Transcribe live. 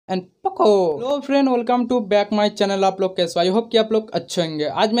And पको। Hello friend, welcome to back my channel. आप लोग कैसे? आई होप कि आप लोग अच्छे होंगे।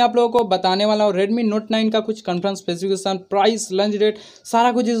 आज मैं आप लोगों को बताने वाला हूँ Redmi Note 9 का कुछ confirm specification, price, launch date,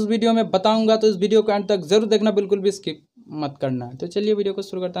 सारा कुछ इस वीडियो में बताऊंगा। तो इस वीडियो को अंत तक जरूर देखना, बिल्कुल भी स्किप मत करना है। तो चलिए वीडियो को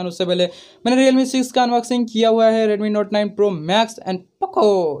शुरू करता हूँ। उससे पहले मैंने Realme 6 का अनबॉक्सिंग किया हुआ है, Redmi Note 9 Pro Max and Poco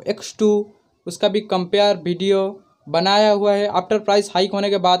X2, उसका भी कंपेयर वीडियो बनाया हुआ है। आफ्टर प्राइस हाइक होने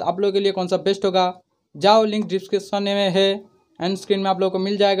के बाद आप लोगों के लिए कौन सा बेस्ट होगा, जाओ, लिंक डिस्क्रिप्शन में है, एंड स्क्रीन में आप लोगों को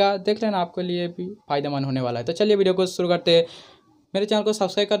मिल जाएगा, देख लेना, आपके लिए भी फायदेमंद होने वाला है। तो चलिए वीडियो को शुरू करते हैं। मेरे चैनल को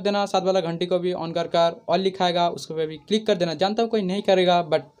सब्सक्राइब कर देना, साथ वाला घंटी को भी ऑन कर ऑल लिखाएगा, उसको पे भी क्लिक कर देना। जानता हूँ कोई नहीं करेगा,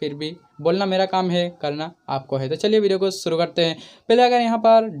 बट फिर भी बोलना मेरा काम है, करना आपको है। तो चलिए वीडियो को शुरू करते हैं। पहले अगर यहाँ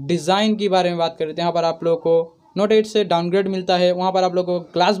पर डिज़ाइन के बारे में बात करें तो यहाँ पर आप लोगों को Note 8 से डाउनग्रेड मिलता है, वहाँ पर आप लोगों को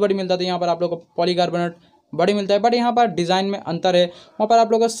ग्लास बॉडी मिलता था, यहाँ पर आप लोगों को पॉलीकार्बोनेट बड़ी मिलता है। बट यहाँ पर डिज़ाइन में अंतर है, वहाँ पर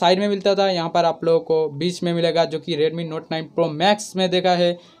आप लोगों को साइड में मिलता था, यहाँ पर आप लोगों को बीच में मिलेगा, जो कि Redmi Note 9 Pro Max में देखा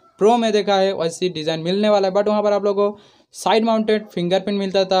है, प्रो में देखा है, वैसी डिज़ाइन मिलने वाला है। बट वहाँ पर आप लोगों को साइड माउंटेड फिंगरप्रिंट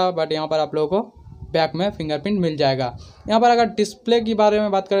मिलता था, बट यहाँ पर आप लोगों को बैक में फिंगरप्रिंट मिल जाएगा। यहाँ पर अगर डिस्प्ले के बारे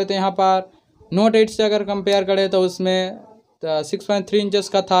में बात करें तो यहाँ पर Note 8 से अगर कंपेयर करें तो उसमें 6.3 इंचेस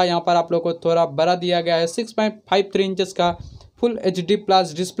का था, यहाँ पर आप लोग को थोड़ा बड़ा दिया गया है, 6.53 इंचेस का full HD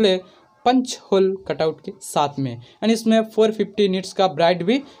plus display punch hole cutout के साथ में, एंड इसमें 450 निट्स का ब्राइट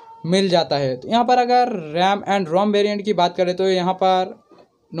भी मिल जाता है। तो यहाँ पर अगर रैम एंड रोम वेरिएंट की बात करें तो यहाँ पर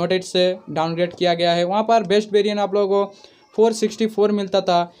Note 8 से डाउनग्रेड किया गया है। वहाँ पर बेस्ट वेरिएंट आप लोगों को 464 मिलता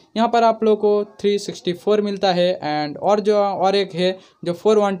था, यहाँ पर आप लोगों को 364 मिलता है, एंड और एक है जो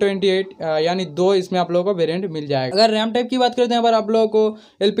 4128 यानी 2, इसमें आप लोगों को वेरिएंट मिल जाएगा। अगर रैम टाइप की बात करें तो यहाँ पर आप लोगों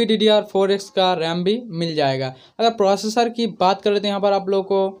को LPDDR4X का रैम भी मिल जाएगा। अगर प्रोसेसर की बात करें तो यहाँ पर आप लोगों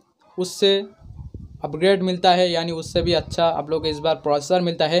को उससे अपग्रेड मिलता है, यानी उससे भी अच्छा आप लोग को इस बार प्रोसेसर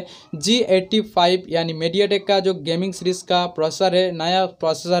मिलता है। G85 यानी मीडियाटेक का जो गेमिंग सीरीज़ का प्रोसेसर है, नया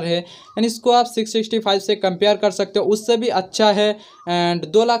प्रोसेसर है, यानी इसको आप 665 से कंपेयर कर सकते हो, उससे भी अच्छा है, एंड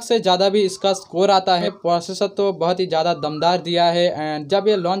 2 लाख से ज़्यादा भी इसका स्कोर आता है। प्रोसेसर तो बहुत ही ज़्यादा दमदार दिया है, एंड जब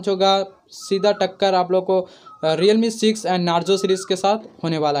ये लॉन्च होगा सीधा टक्कर आप लोग को Realme 6 एंड नार्जो सीरीज़ के साथ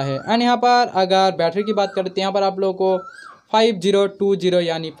होने वाला है। एंड यहाँ पर अगर बैटरी की बात करें तो यहाँ पर आप लोग को 5020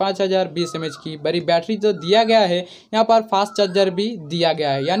 यानी 5020 mAh की बड़ी बैटरी जो दिया गया है, यहाँ पर फास्ट चार्जर भी दिया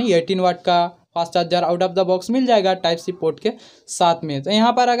गया है, यानी 18 वाट का fast charger out of the box मिल जाएगा टाइप सी पोर्ट के साथ में। तो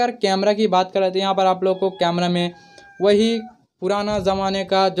यहाँ पर अगर कैमरा की बात करें तो यहाँ पर आप लोग को कैमरा में वही पुराना ज़माने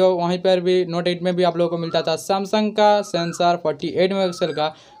का जो वहीं पर भी Note 8 में भी आप लोगों को मिलता था, सैमसंग का सेंसर 48 मेगापिक्सल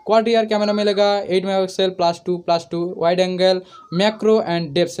का क्वाड रियर कैमरा मिलेगा, 8 megapixel +2 wide angle macro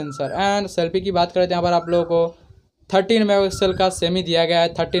and depth sensor. And selfie की बात करें तो यहाँ पर आप लोगों को 13 मेगापिक्सल का सेमी दिया गया है,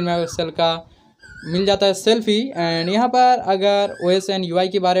 13 मेगापिक्सल का मिल जाता है सेल्फी। एंड यहाँ पर अगर OS एंड UI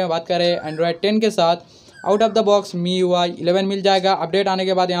के बारे में बात करें, एंड्रॉयड 10 के साथ out of the box MIUI 11 मिल जाएगा। अपडेट आने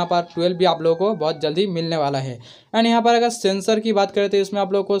के बाद यहाँ पर 12 भी आप लोगों को बहुत जल्दी मिलने वाला है। एंड यहाँ पर अगर सेंसर की बात करें तो इसमें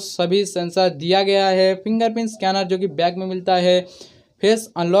आप लोगों को सभी सेंसर दिया गया है। फिंगरप्रिंट स्कैनर जो कि बैक में मिलता है,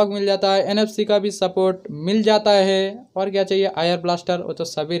 फेस अनलॉक मिल जाता है, NFC का भी सपोर्ट मिल जाता है, और क्या चाहिए, आयर ब्लास्टर, वो तो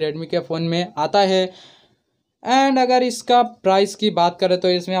सभी रेडमी के फ़ोन में आता है। एंड अगर इसका प्राइस की बात करें तो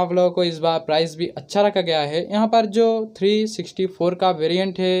इसमें आप लोगों को इस बार प्राइस भी अच्छा रखा गया है। यहाँ पर जो 364 का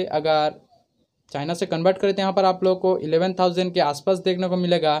वेरिएंट है, अगर चाइना से कन्वर्ट करें तो यहाँ पर आप लोगों को 11,000 के आसपास देखने को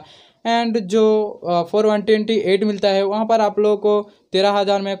मिलेगा। एंड जो 4128 मिलता है वहाँ पर आप लोगों को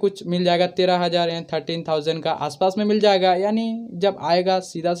 13,000 में कुछ मिल जाएगा, 13,000 या 13,000 का आसपास में मिल जाएगा, यानी जब आएगा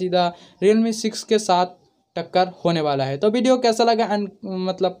सीधा Realme 6 के साथ टक्कर होने वाला है। तो वीडियो कैसा लगा एंड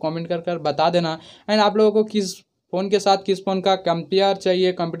मतलब कमेंट कर बता देना। एंड आप लोगों को किस फ़ोन के साथ किस फ़ोन का कंपेयर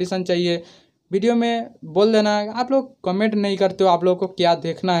चाहिए, कंपटीशन चाहिए, वीडियो में बोल देना। आप लोग कमेंट नहीं करते हो, आप लोगों को क्या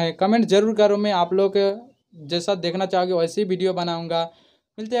देखना है कमेंट ज़रूर करो, मैं आप लोग जैसा देखना चाहोगे वैसे ही वीडियो बनाऊँगा।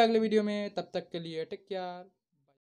 मिलते हैं अगले वीडियो में, तब तक के लिए टेक केयर।